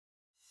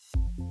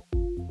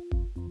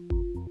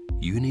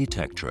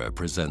iniTectra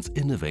presents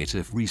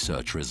innovative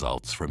research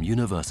results from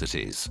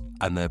universities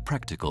and their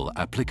practical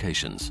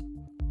applications.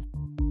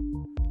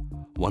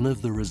 One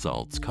of the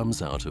results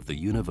comes out of the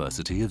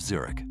University of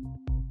Zurich.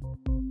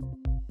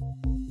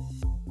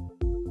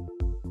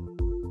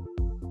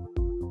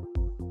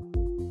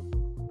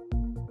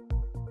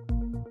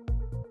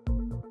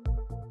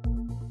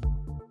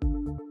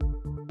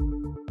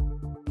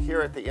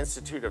 Here at the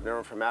Institute of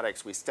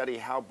Neuroinformatics, we study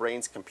how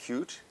brains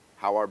compute,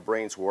 how our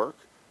brains work,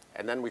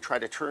 and then we try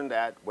to turn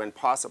that, when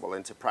possible,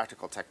 into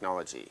practical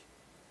technology.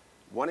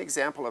 One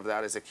example of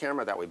that is a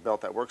camera that we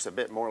built that works a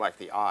bit more like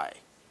the eye.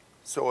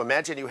 So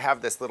imagine you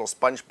have this little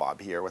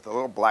SpongeBob here with a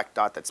little black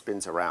dot that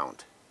spins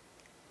around.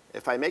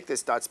 If I make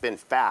this dot spin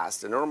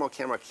fast, a normal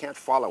camera can't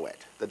follow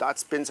it. The dot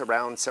spins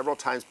around several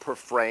times per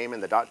frame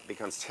and the dot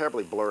becomes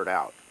terribly blurred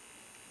out.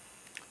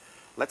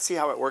 Let's see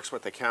how it works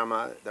with the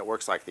camera that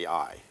works like the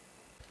eye.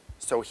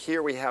 So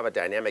here we have a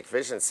dynamic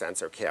vision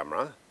sensor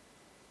camera,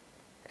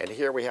 and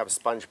here we have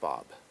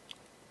SpongeBob.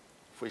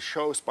 If we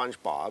show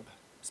SpongeBob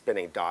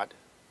spinning dot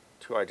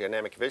to our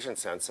dynamic vision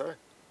sensor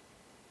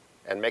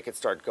and make it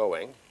start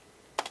going.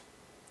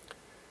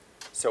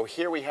 So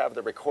here we have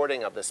the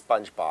recording of the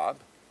SpongeBob,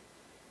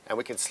 and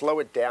we can slow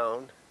it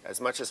down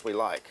as much as we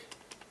like,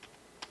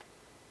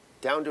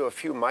 down to a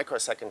few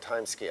microsecond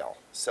time scale.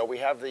 So we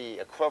have the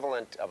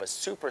equivalent of a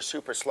super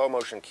slow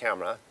motion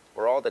camera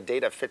where all the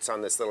data fits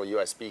on this little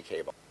USB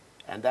cable.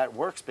 And that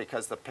works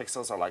because the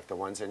pixels are like the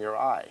ones in your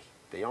eye.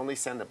 They only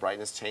send the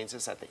brightness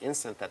changes at the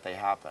instant that they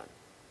happen.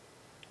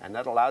 And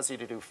that allows you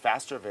to do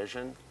faster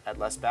vision at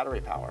less battery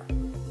power.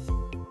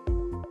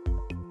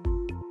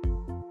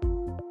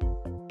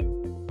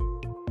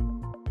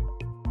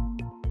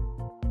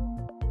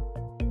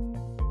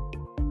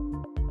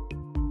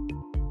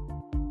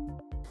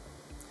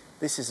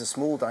 This is a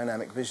small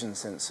dynamic vision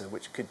sensor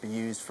which could be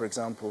used, for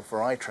example,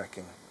 for eye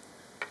tracking.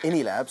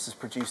 iniLabs has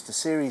produced a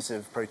series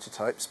of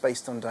prototypes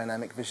based on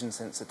dynamic vision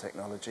sensor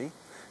technology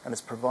and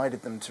has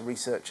provided them to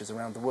researchers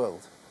around the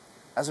world.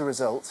 As a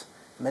result,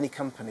 many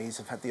companies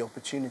have had the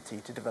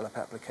opportunity to develop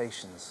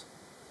applications.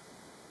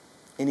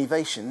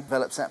 iniVision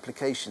develops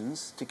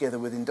applications together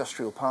with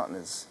industrial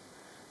partners.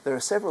 There are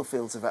several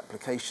fields of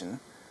application,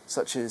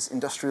 such as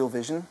industrial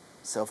vision,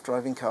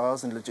 self-driving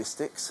cars and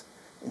logistics,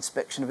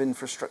 inspection of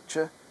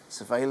infrastructure,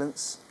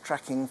 surveillance,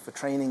 tracking for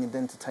training and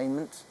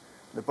entertainment,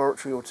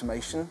 laboratory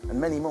automation, and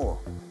many more.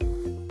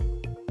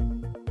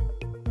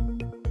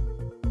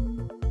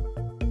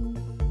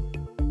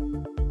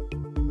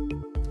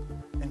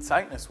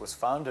 Insightness was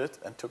founded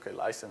and took a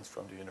license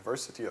from the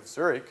University of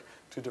Zurich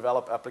to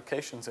develop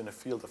applications in the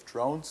field of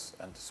drones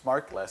and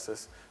smart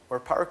glasses where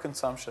power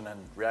consumption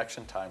and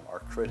reaction time are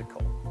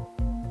critical.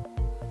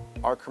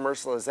 Our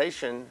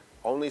commercialization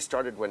only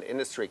started when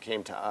industry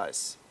came to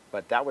us,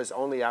 but that was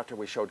only after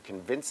we showed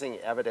convincing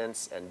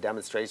evidence and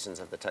demonstrations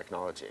of the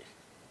technology.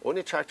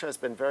 iniTectra has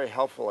been very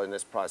helpful in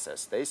this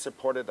process. They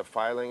supported the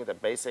filing of the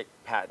basic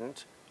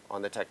patent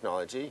on the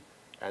technology,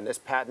 and this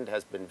patent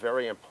has been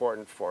very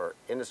important for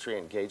industry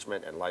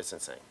engagement and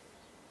licensing.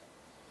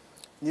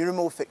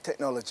 Neuromorphic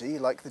technology,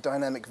 like the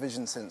dynamic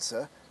vision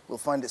sensor, will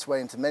find its way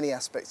into many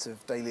aspects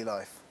of daily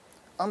life.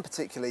 I'm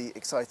particularly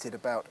excited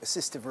about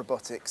assistive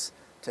robotics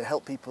to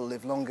help people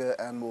live longer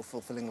and more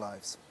fulfilling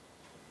lives.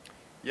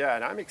 Yeah,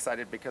 and I'm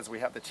excited because we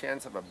have the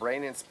chance of a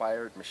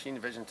brain-inspired machine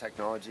vision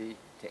technology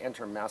to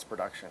enter mass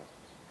production.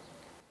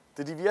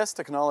 The DVS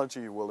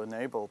technology will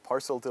enable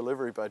parcel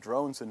delivery by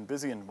drones in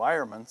busy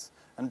environments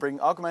and bring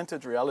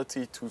augmented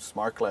reality to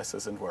smart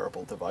glasses and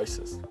wearable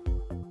devices.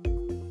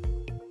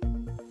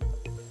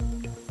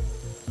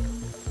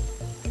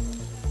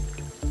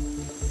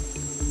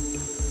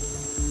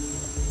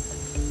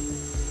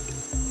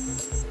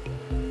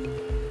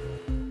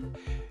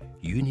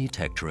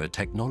 iniTectra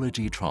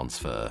technology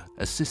transfer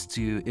assists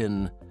you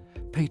in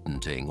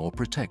patenting or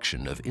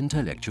protection of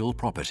intellectual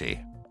property,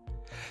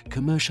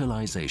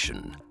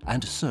 commercialization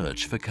and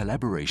search for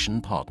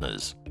collaboration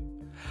partners,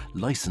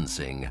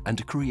 licensing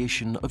and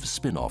creation of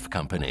spin-off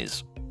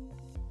companies.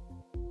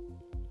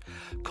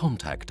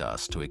 Contact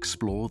us to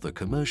explore the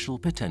commercial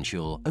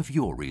potential of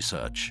your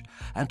research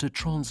and to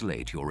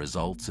translate your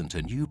results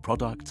into new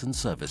products and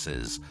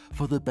services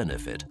for the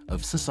benefit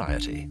of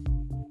society.